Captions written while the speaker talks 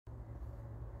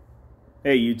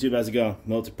Hey YouTube, how's it going?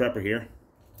 Military Prepper here.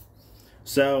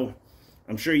 So,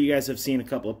 I'm sure you guys have seen a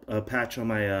couple of patch on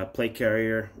my plate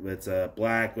carrier. It's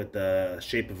black with the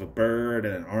shape of a bird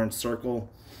and an orange circle.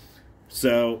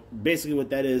 So, basically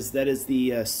what that is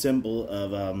the symbol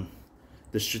of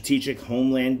the Strategic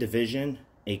Homeland Division,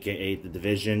 aka the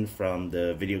Division from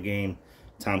the video game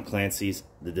Tom Clancy's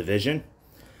The Division.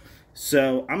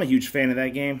 So, I'm a huge fan of that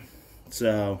game.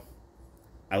 So,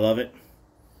 I love it.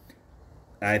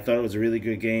 I thought it was a really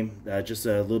good game. Just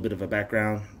a little bit of a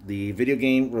background. The video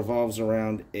game revolves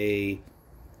around a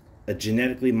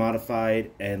genetically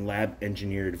modified and lab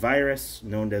engineered virus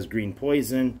known as green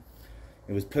poison.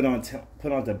 It was put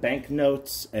onto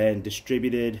banknotes and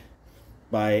distributed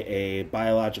by a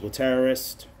biological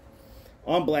terrorist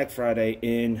on Black Friday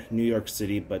in New York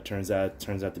City, but turns out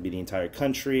to be the entire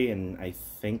country and I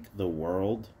think the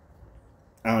world.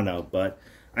 I don't know, but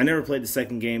I never played the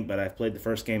second game, but I've played the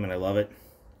first game and I love it.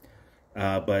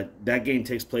 But that game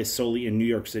takes place solely in New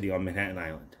York City on Manhattan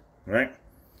Island. All right?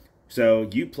 So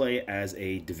you play as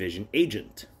a division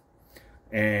agent.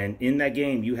 And in that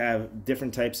game, you have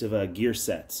different types of gear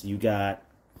sets. You got,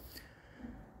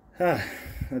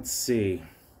 let's see,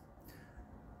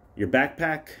 your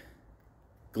backpack,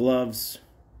 gloves,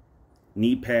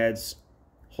 knee pads,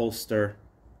 holster,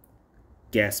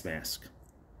 gas mask,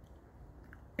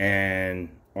 and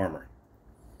armor,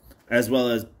 as well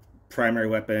as primary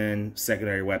weapon,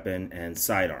 secondary weapon, and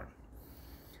sidearm.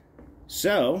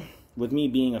 So, with me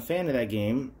being a fan of that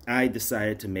game, I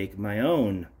decided to make my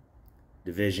own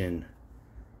division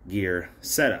gear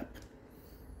setup.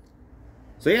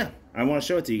 So yeah, I want to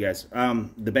show it to you guys.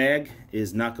 The bag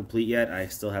is not complete yet. I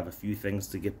still have a few things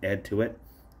to add to it,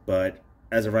 but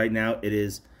as of right now, it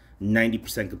is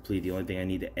 90% complete. The only thing I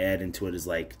need to add into it is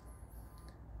like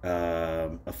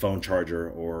a phone charger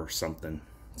or something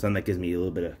that gives me a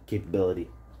little bit of capability.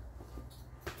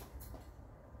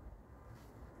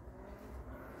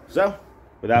 So,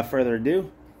 without further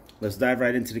ado, let's dive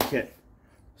right into the kit.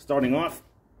 Starting off,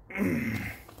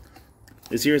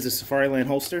 this here is the Safariland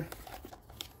holster,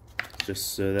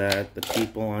 just so that the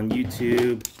people on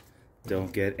YouTube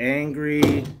don't get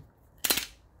angry.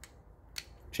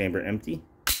 Chamber empty.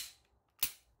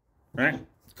 Alright,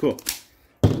 cool.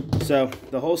 So,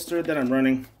 the holster that I'm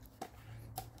running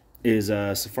is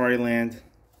Safariland.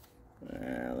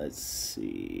 Let's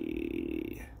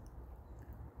see.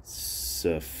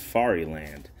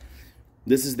 Safariland.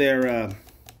 This is their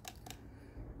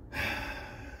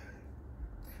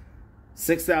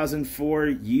 6004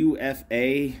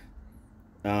 UFA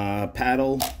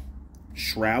paddle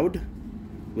shroud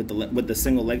with the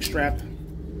single leg strap.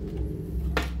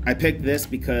 I picked this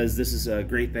because this is a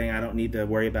great thing. I don't need to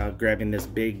worry about grabbing this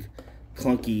big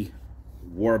clunky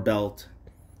war belt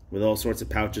with all sorts of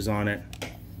pouches on it.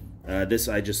 I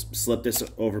just slip this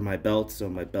over my belt, so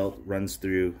my belt runs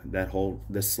through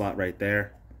this slot right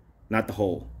there. Not the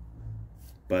hole,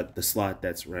 but the slot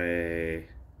that's right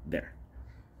there.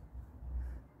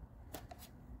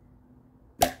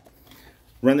 There.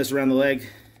 Run this around the leg.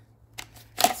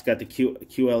 It's got the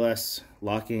QLS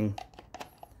locking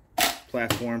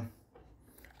platform.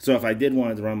 So if I did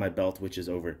want to run my belt, which is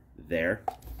over there,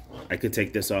 I could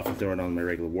take this off and throw it on my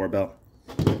regular war belt.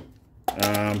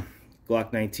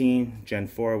 Glock 19 Gen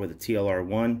 4 with a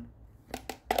TLR1.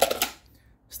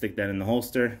 Stick that in the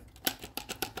holster.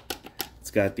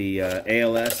 It's got the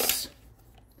ALS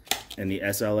and the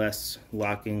SLS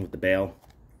locking with the bail.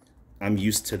 I'm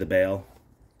used to the bail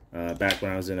back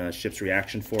when I was in a ship's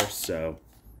reaction force, so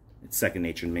it's second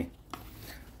nature to me.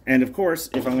 And of course,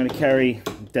 if I'm going to carry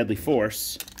deadly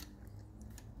force,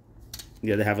 you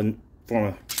got to have a form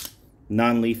of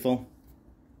non-lethal.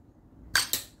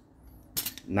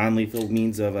 Non-lethal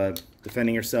means of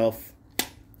defending yourself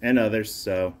and others.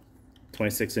 So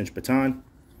 26-inch baton,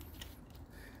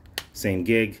 same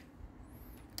gig,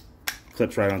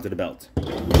 clips right onto the belt.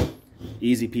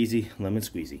 Easy peasy, lemon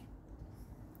squeezy.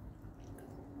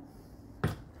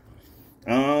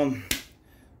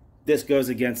 This goes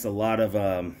against a lot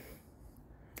of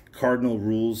cardinal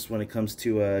rules when it comes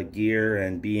to gear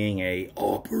and being a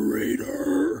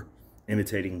operator,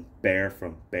 imitating Bear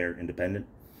from Bear Independent.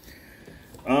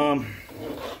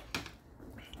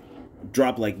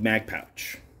 Drop like mag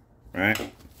pouch.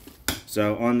 Alright,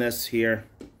 so on this here,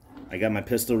 I got my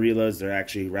pistol reloads. They're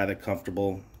actually rather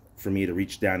comfortable for me to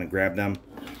reach down and grab them.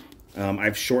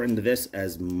 I've shortened this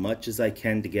as much as I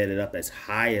can to get it up as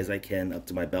high as I can up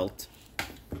to my belt.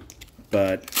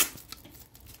 But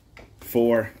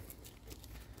 4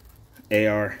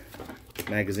 AR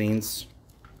magazines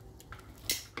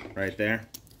right there.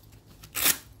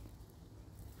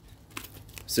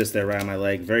 Sits there around my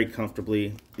leg very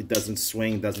comfortably. It doesn't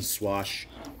swing, doesn't swash,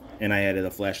 and I added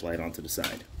a flashlight onto the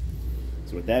side.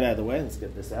 So with that out of the way, let's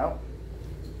get this out.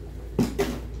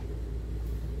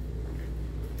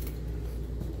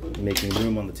 Making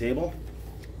room on the table.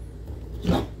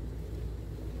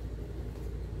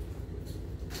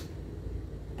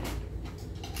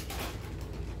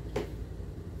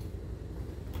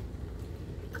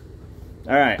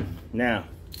 All right, now,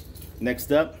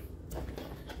 next up,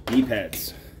 knee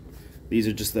pads. These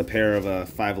are just a pair of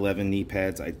 511 knee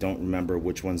pads. I don't remember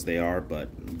which ones they are, but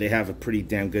they have a pretty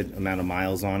damn good amount of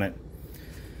miles on it.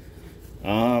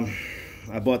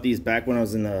 I bought these back when I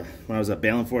was a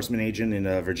bail enforcement agent in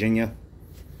Virginia,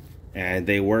 and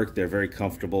they work. They're very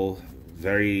comfortable,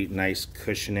 very nice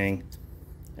cushioning.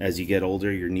 As you get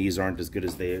older, your knees aren't as good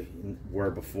as they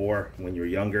were before when you were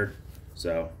younger.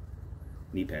 So,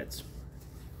 knee pads.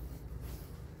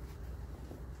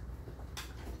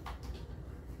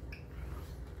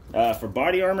 For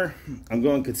body armor, I'm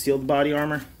going concealed body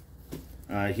armor.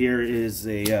 Here is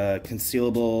a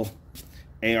concealable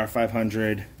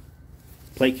AR-500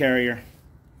 plate carrier,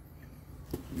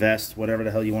 vest, whatever the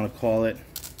hell you want to call it.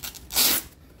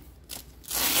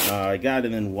 I got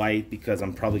it in white because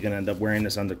I'm probably going to end up wearing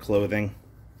this under clothing.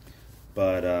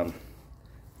 But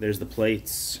there's the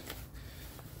plates.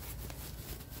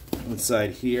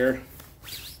 Inside here,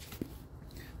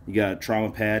 you got a trauma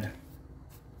pad,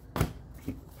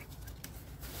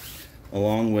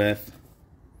 along with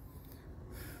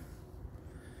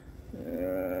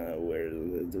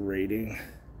where's the rating?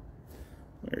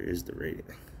 Where is the rating?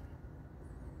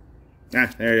 Ah,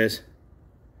 there it is.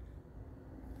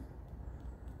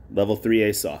 Level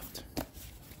 3A soft.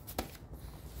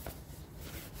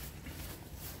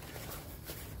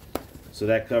 So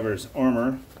that covers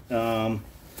armor.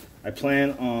 I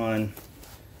plan on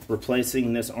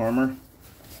replacing this armor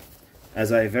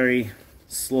as I very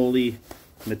slowly,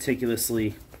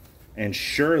 meticulously, and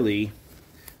surely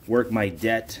work my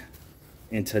debt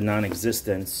into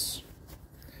non-existence.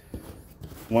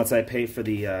 Once I pay for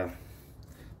the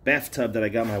bathtub that I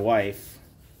got my wife,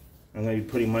 I'm going to be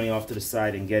putting money off to the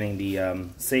side and getting the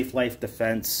Safe Life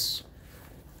Defense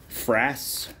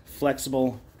FRAS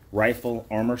Flexible Rifle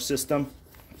Armor System.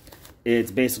 It's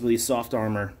basically soft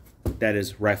armor that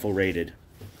is rifle rated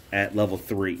at level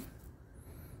 3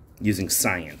 using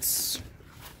science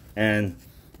and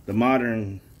the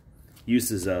modern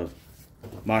uses of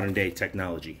modern day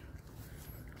technology.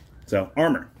 So,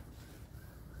 armor.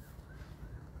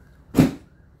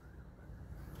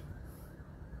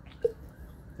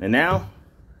 And now,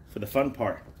 for the fun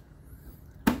part,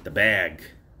 the bag.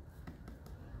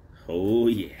 Oh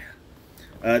yeah.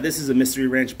 This is a Mystery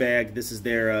Ranch bag. This is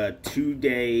their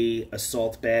 2-day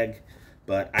assault bag,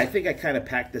 but I think I kind of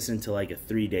packed this into like a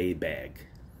 3-day bag.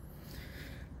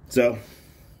 So,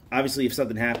 obviously if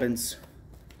something happens,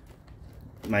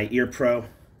 my ear pro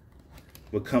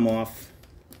would come off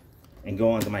and go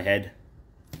onto my head.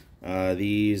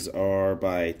 These are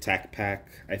by Tac Pack,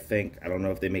 I think. I don't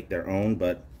know if they make their own,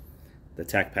 but the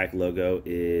Tac Pack logo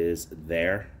is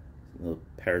there. A little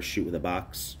parachute with a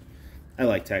box. I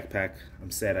like Tac Pack.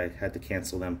 I'm sad I had to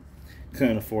cancel them.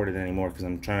 Couldn't afford it anymore because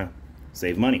I'm trying to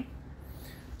save money.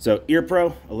 So, ear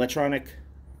pro, electronic.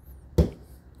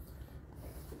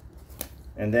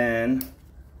 And then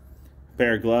a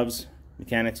pair of gloves,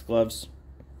 mechanics gloves.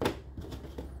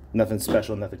 Nothing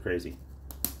special, nothing crazy.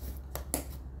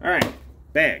 Alright,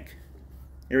 bag.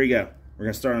 Here we go. We're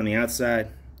going to start on the outside,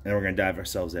 and we're going to dive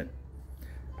ourselves in.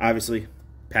 Obviously,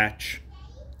 patch.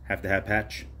 Have to have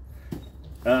patch.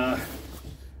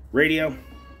 Radio.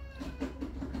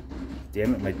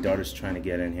 Damn it, my daughter's trying to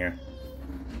get in here.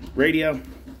 Radio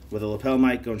with a lapel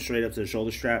mic going straight up to the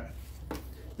shoulder strap.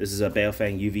 This is a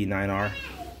Baofeng UV9R.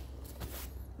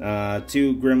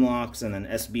 2 Grimlocks and an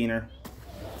S-Beaner.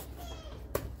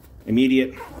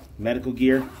 Immediate medical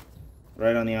gear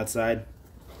right on the outside.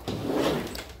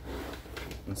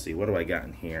 Let's see, what do I got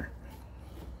in here?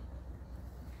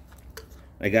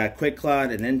 I got Quick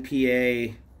Clot, an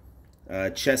NPA,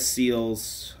 chest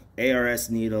seals, ARS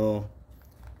needle,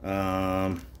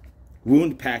 wound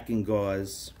packing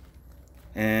gauze,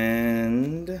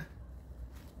 and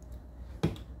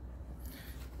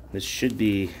this should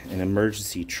be an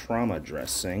emergency trauma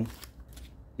dressing.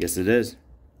 Yes, it is.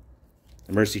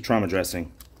 Emergency trauma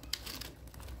dressing.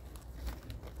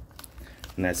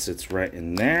 And that sits right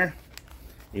in there.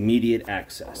 Immediate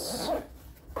access.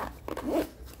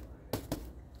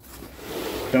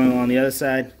 Coming along the other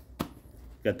side,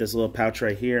 got this little pouch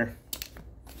right here.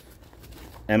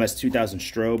 MS-2000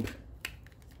 strobe.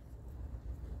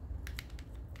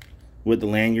 With the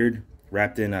lanyard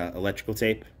wrapped in electrical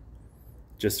tape.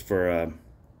 just for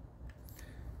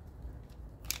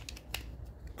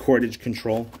cordage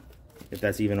control, if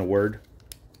that's even a word.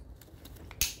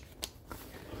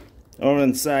 Over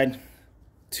on the side,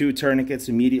 2 tourniquets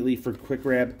immediately for quick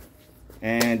grab.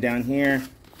 And down here,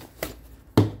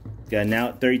 got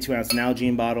a 32-ounce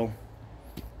Nalgene bottle,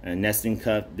 a nesting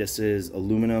cup. This is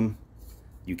aluminum.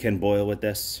 You can boil with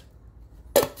this.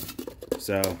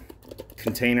 So,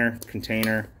 container,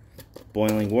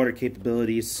 boiling water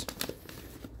capabilities,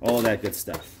 all that good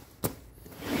stuff. All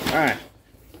right.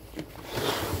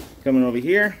 Coming over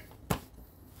here,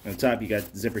 on top you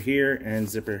got zipper here and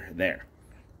zipper there.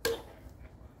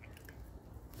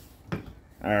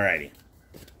 Alrighty.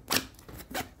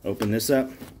 Open this up.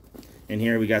 In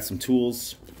here we got some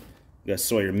tools. We got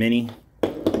Sawyer Mini,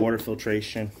 water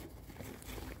filtration,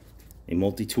 a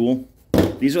multi-tool.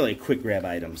 These are like quick grab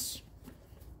items.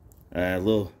 A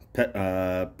little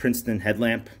Princeton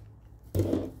headlamp,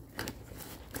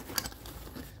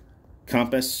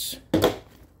 compass,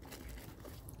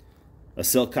 a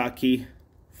silcock key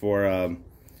for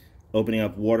opening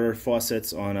up water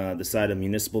faucets on the side of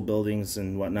municipal buildings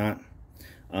and whatnot.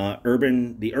 The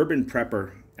Urban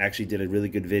Prepper actually did a really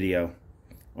good video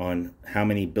on how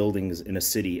many buildings in a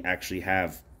city actually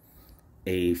have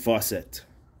a faucet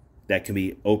that can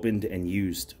be opened and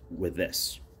used with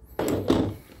this.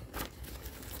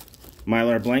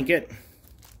 Mylar blanket,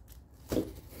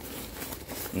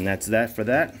 and that's that for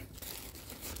that.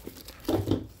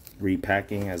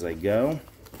 Repacking as I go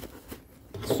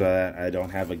so that I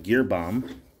don't have a gear bomb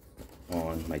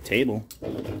on my table.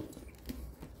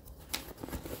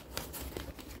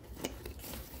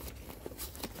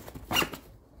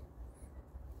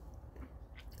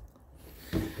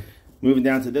 Moving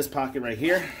down to this pocket right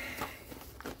here.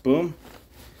 Boom.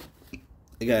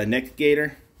 I got a neck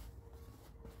gaiter.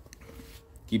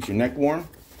 Keeps your neck warm.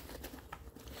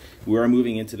 We are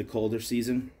moving into the colder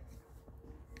season.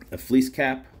 A fleece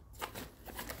cap.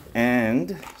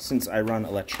 And since I run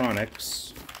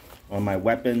electronics on my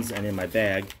weapons and in my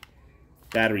bag,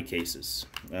 battery cases.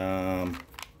 8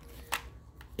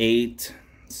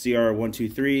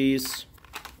 CR123s.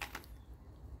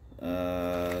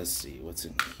 Let's see what's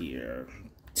in here.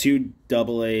 2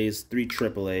 AA's, 3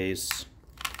 AAA's,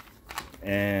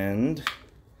 and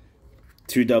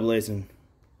 2 AA's and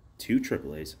 2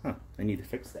 AAA's. Huh, I need to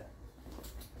fix that.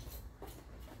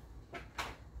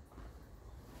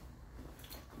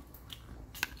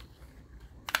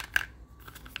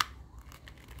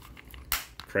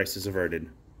 Crisis averted.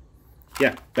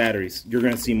 Yeah, batteries. You're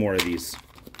going to see more of these.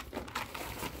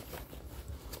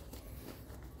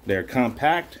 They're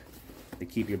compact. They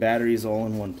keep your batteries all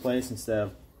in one place instead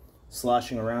of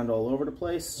sloshing around all over the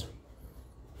place.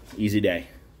 Easy day.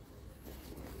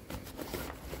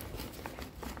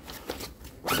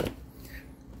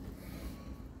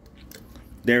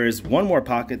 There is one more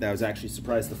pocket that I was actually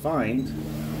surprised to find.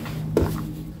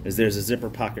 There's a zipper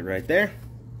pocket right there.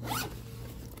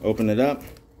 Open it up.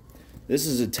 This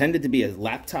is intended to be a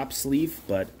laptop sleeve,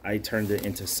 but I turned it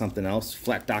into something else.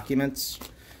 Flat documents.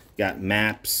 Got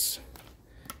maps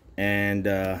and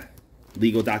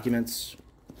legal documents.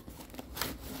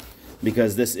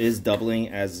 Because this is doubling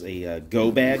as a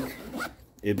go bag,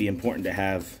 it'd be important to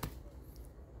have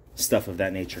stuff of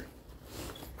that nature.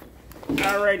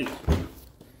 Alrighty.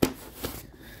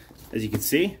 As you can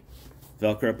see,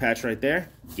 Velcro patch right there.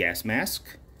 Gas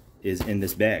mask is in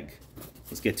this bag.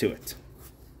 Let's get to it.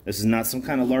 This is not some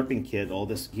kind of LARPing kit. All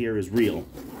this gear is real,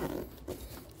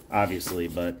 obviously,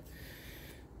 but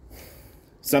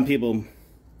some people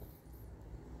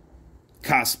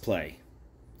cosplay,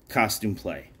 costume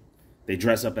play. They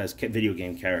dress up as video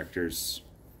game characters,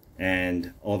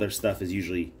 and all their stuff is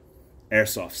usually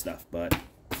airsoft stuff, but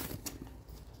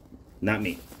not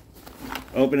me.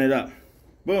 Open it up.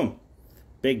 Boom.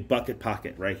 Big bucket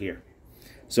pocket right here.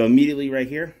 So immediately right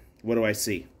here, what do I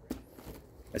see?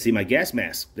 I see my gas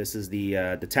mask. This is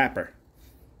the Tapper.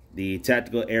 The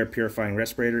Tactical Air Purifying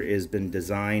Respirator has been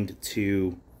designed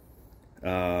to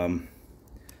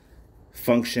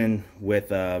function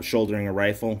with shouldering a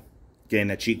rifle, getting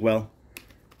that cheek well.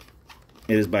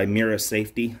 It is by Mira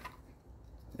Safety,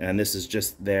 and this is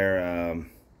just their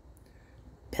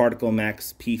Particle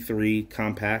Max P3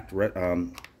 compact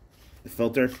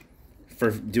filter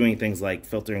for doing things like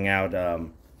filtering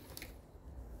out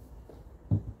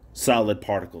solid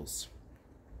particles,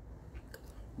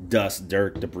 dust,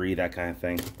 dirt, debris, that kind of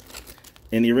thing.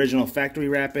 In the original factory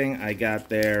wrapping, I got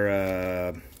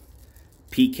their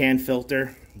pecan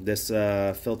filter. This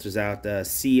filters out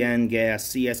CN gas,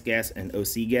 CS gas, and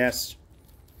OC gas.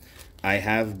 I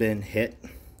have been hit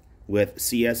with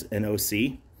CS and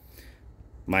OC.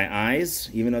 My eyes,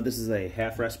 even though this is a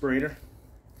half respirator,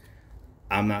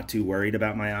 I'm not too worried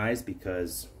about my eyes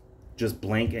because just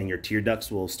blink and your tear ducts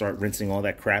will start rinsing all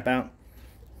that crap out.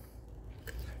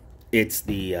 It's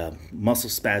the muscle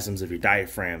spasms of your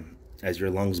diaphragm as your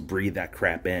lungs breathe that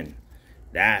crap in.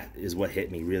 That is what hit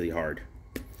me really hard.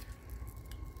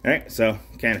 All right, so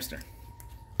canister.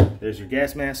 There's your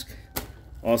gas mask.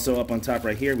 Also up on top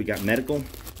right here, we got medical.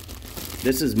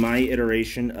 This is my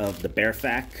iteration of the Bear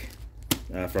Fac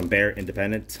from Bear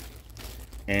Independent.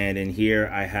 And in here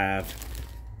I have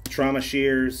trauma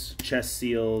shears, chest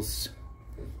seals,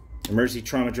 emergency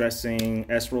trauma dressing,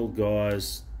 S-roll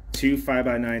gauze, 2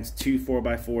 5x9s, 2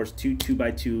 4x4s, 2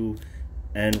 2x2,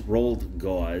 and rolled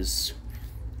gauze,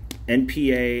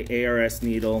 NPA, ARS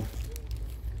needle,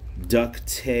 duct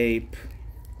tape,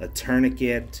 a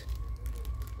tourniquet,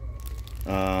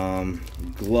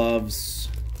 gloves,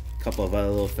 a couple of other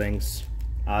little things,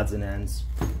 odds and ends.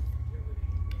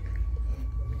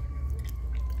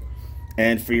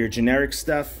 And for your generic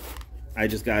stuff, I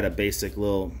just got a basic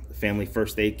little family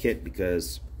first aid kit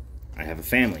because I have a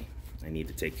family. I need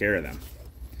to take care of them.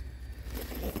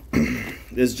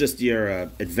 This is just your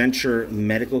adventure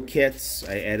medical kits.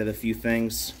 I added a few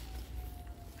things.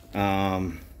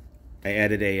 I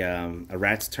added a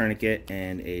rat's tourniquet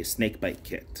and a snake bite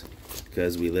kit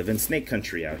because we live in snake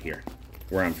country out here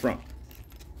where I'm from.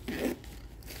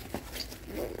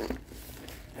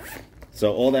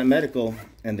 So all that medical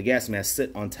and the gas mask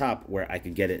sit on top where I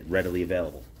could get it readily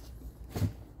available.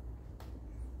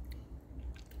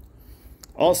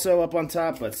 Also up on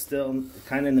top, but still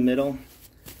kind of in the middle,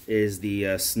 is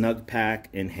the Snug Pack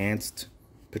Enhanced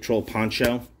Patrol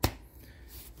Poncho.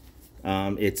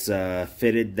 It's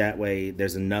fitted that way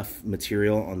there's enough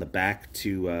material on the back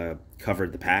to cover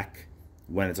the pack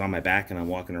when it's on my back and I'm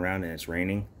walking around and it's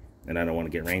raining and I don't want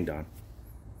to get rained on.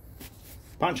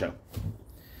 Poncho.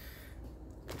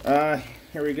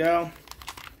 Here we go.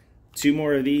 2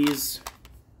 more of these.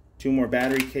 2 more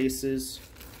battery cases.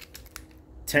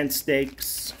 Tent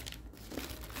stakes.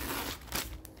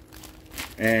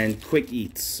 And quick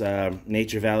eats.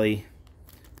 Nature Valley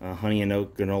honey and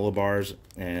oat granola bars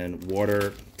and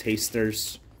water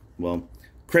tasters. Well,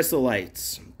 Crystal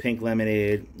Lights, pink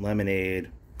lemonade,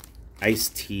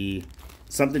 iced tea.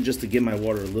 Something just to give my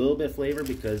water a little bit of flavor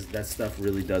because that stuff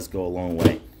really does go a long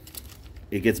way.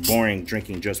 It gets boring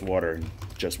drinking just water,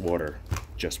 just water,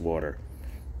 just water.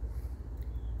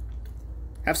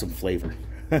 Have some flavor.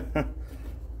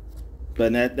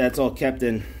 But that's all kept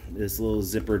in this little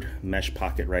zippered mesh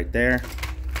pocket right there.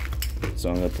 So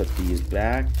I'm going to put these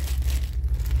back.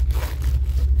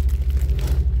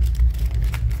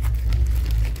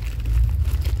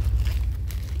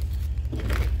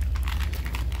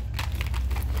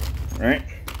 All right.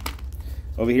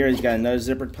 Over here, he's got another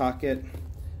zippered pocket.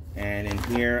 And in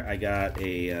here, I got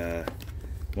a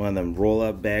one of them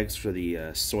roll-up bags for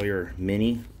the Sawyer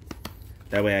Mini.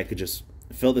 That way I could just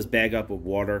fill this bag up with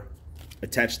water,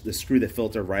 screw the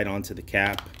filter right onto the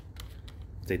cap,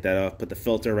 take that off, put the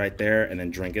filter right there, and then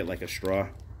drink it like a straw.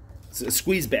 It's a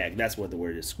squeeze bag, that's what the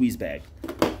word is, squeeze bag.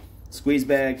 Squeeze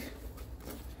bag,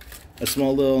 a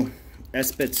small little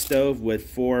S-bit stove with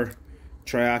 4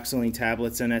 trioxylene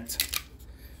tablets in it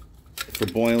for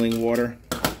boiling water.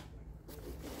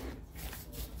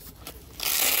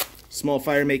 Small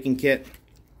fire making kit.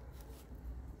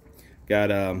 Got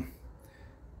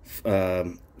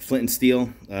flint and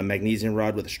steel, magnesium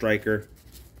rod with a striker,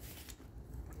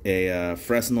 a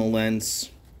Fresnel lens,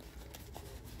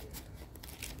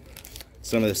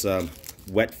 some of this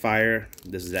wet fire.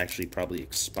 This is actually probably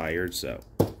expired, so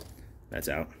that's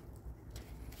out.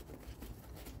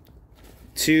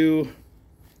 2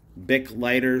 Bic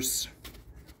lighters.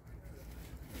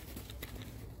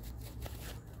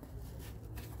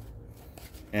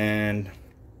 And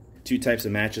 2 types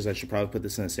of matches. I should probably put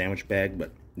this in a sandwich bag,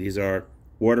 but these are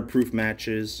waterproof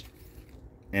matches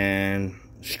and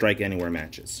strike anywhere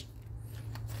matches.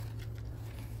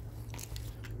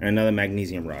 And another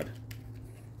magnesium rod.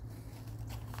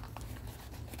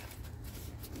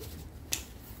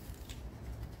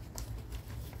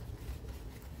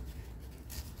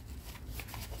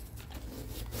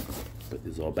 Put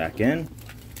these all back in.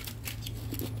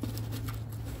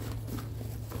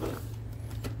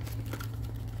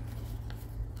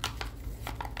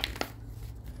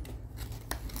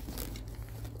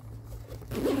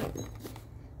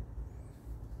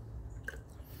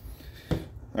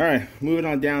 All right, moving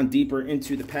on down deeper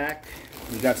into the pack,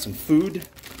 we got some food,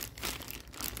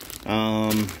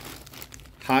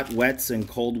 hot wets and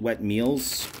cold wet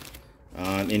meals.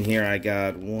 In here I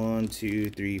got 1, 2,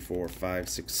 3, 4, 5,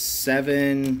 6,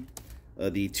 7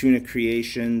 the Tuna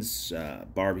Creations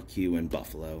barbecue and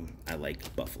buffalo. I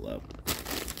like buffalo.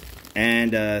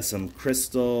 And some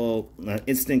crystal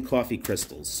instant coffee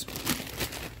crystals,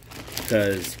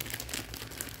 because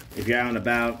if you're out and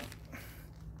about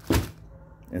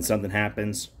and something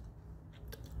happens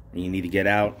and you need to get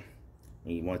out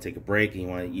and you want to take a break and you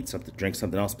want to eat something, drink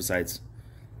something else besides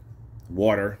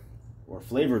water or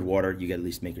flavored water, you got to at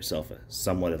least make yourself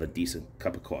somewhat of a decent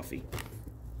cup of coffee.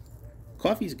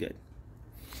 Coffee's good.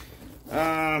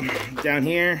 Down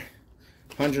here,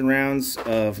 100 rounds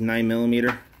of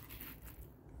 9mm.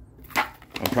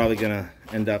 I'm probably gonna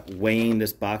end up weighing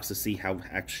this box to see how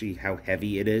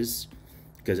heavy it is,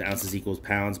 because ounces equals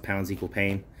pounds, pounds equal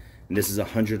pain, and this is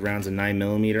 100 rounds of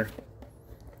 9mm.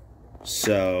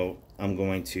 So I'm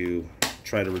going to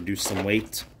try to reduce some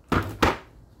weight.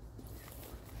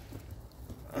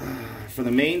 For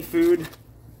the main food,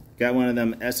 got one of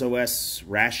them SOS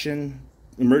ration,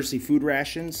 emergency food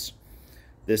rations.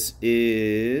 This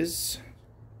is,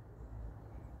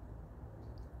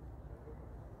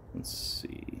 let's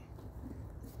see,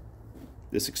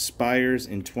 this expires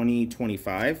in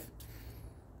 2025.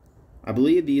 I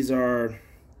believe these are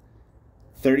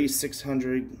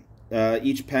 3,600.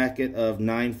 Each packet of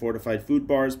 9 fortified food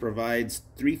bars provides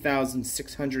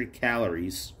 3,600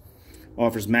 calories,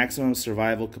 offers maximum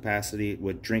survival capacity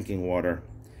with drinking water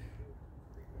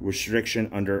restriction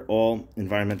under all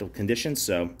environmental conditions.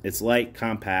 So it's light,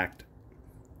 compact,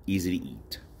 easy to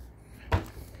eat.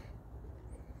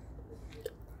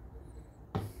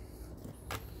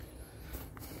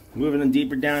 Moving on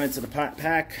deeper down into the pot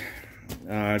pack,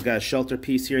 I've got a shelter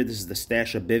piece here. This is the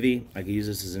stash of bivy. I can use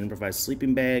this as an improvised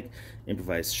sleeping bag,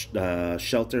 improvised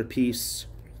shelter piece,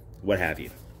 what have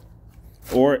you.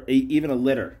 Or even a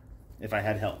litter if I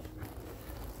had help.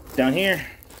 Down here,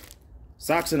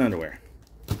 socks and underwear.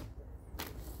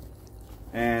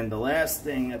 And the last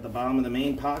thing at the bottom of the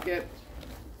main pocket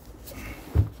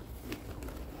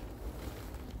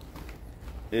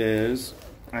is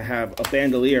I have a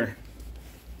bandolier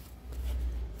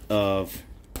of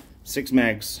 6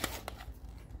 mags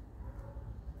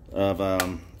of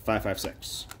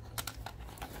 5.56.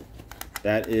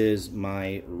 That is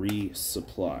my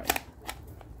resupply.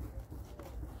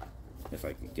 If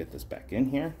I can get this back in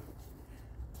here.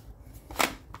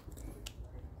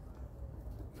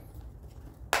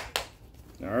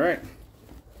 All right.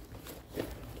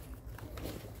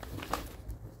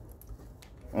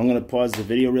 I'm going to pause the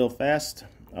video real fast.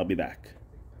 I'll be back.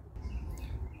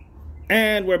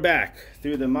 And we're back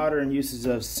through the modern uses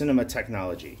of cinema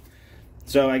technology.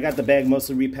 So I got the bag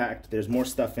mostly repacked. There's more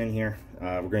stuff in here.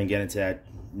 We're going to get into that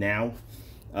now.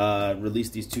 Release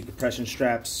these 2 compression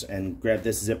straps and grab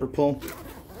this zipper pull.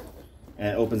 And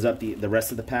it opens up the rest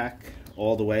of the pack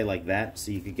all the way like that,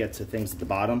 so you could get to things at the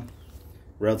bottom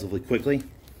relatively quickly.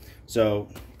 So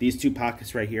these 2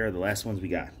 pockets right here are the last ones we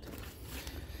got.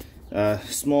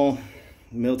 Small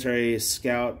military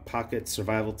scout pocket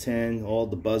survival tin, all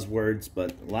the buzzwords,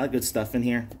 but a lot of good stuff in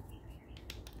here.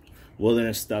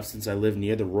 Wilderness stuff since I live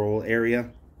near the rural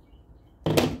area.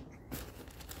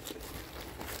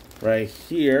 Right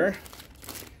here,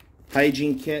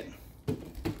 hygiene kit,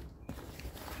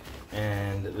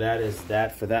 and that is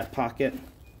that for that pocket.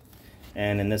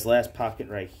 And in this last pocket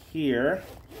right here,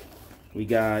 we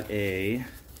got a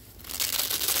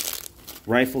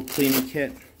rifle cleaning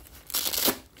kit.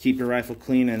 Keep your rifle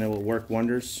clean and it will work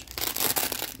wonders.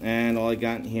 And all I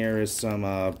got in here is some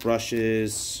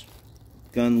brushes,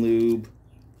 gun lube,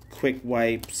 quick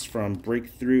wipes from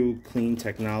Breakthrough Clean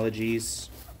Technologies,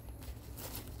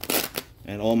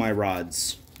 and all my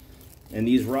rods. And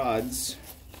these rods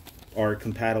are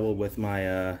compatible with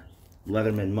my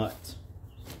Leatherman mutt.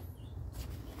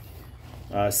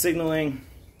 Signaling,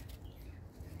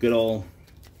 good old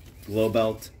glow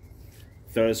belt.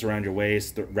 Throw this around your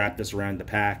waist, wrap this around the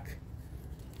pack.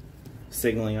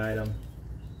 Signaling item.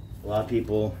 A lot of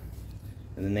people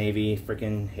in the Navy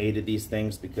freaking hated these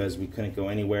things because we couldn't go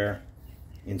anywhere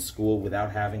in school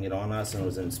without having it on us, and it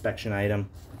was an inspection item,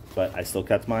 but I still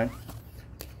kept mine.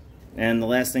 And the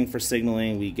last thing for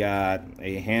signaling, we got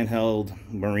a handheld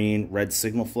Marine red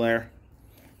signal flare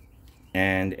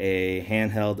and a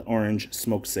handheld orange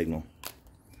smoke signal.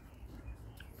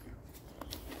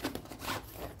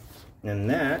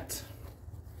 And that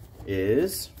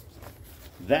is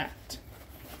that.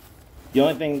 The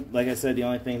only thing, like I said, the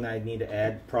only thing that I need to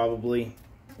add probably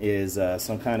is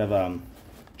some kind of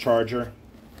charger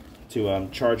to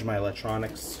charge my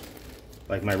electronics,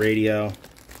 like my radio,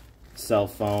 cell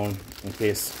phone, in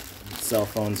case cell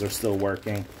phones are still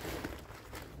working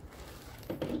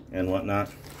and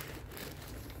whatnot.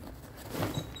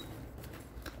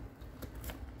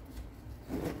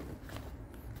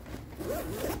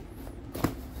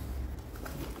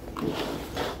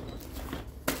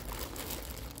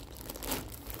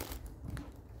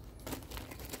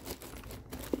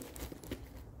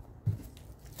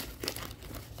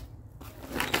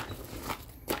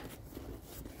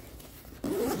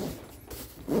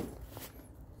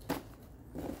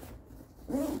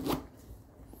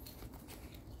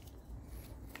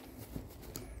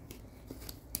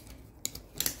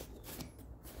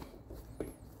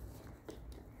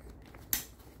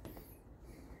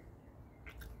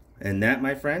 And that,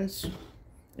 my friends,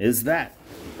 is that.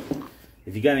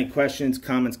 If you got any questions,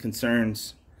 comments,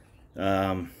 concerns,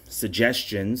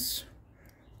 suggestions,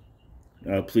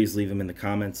 please leave them in the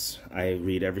comments. I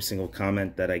read every single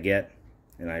comment that I get,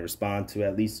 and I respond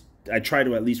to I try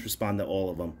to at least respond to all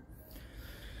of them.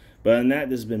 But on that,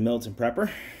 this has been Militant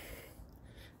Prepper,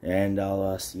 and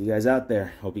I'll see you guys out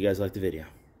there. Hope you guys liked the video.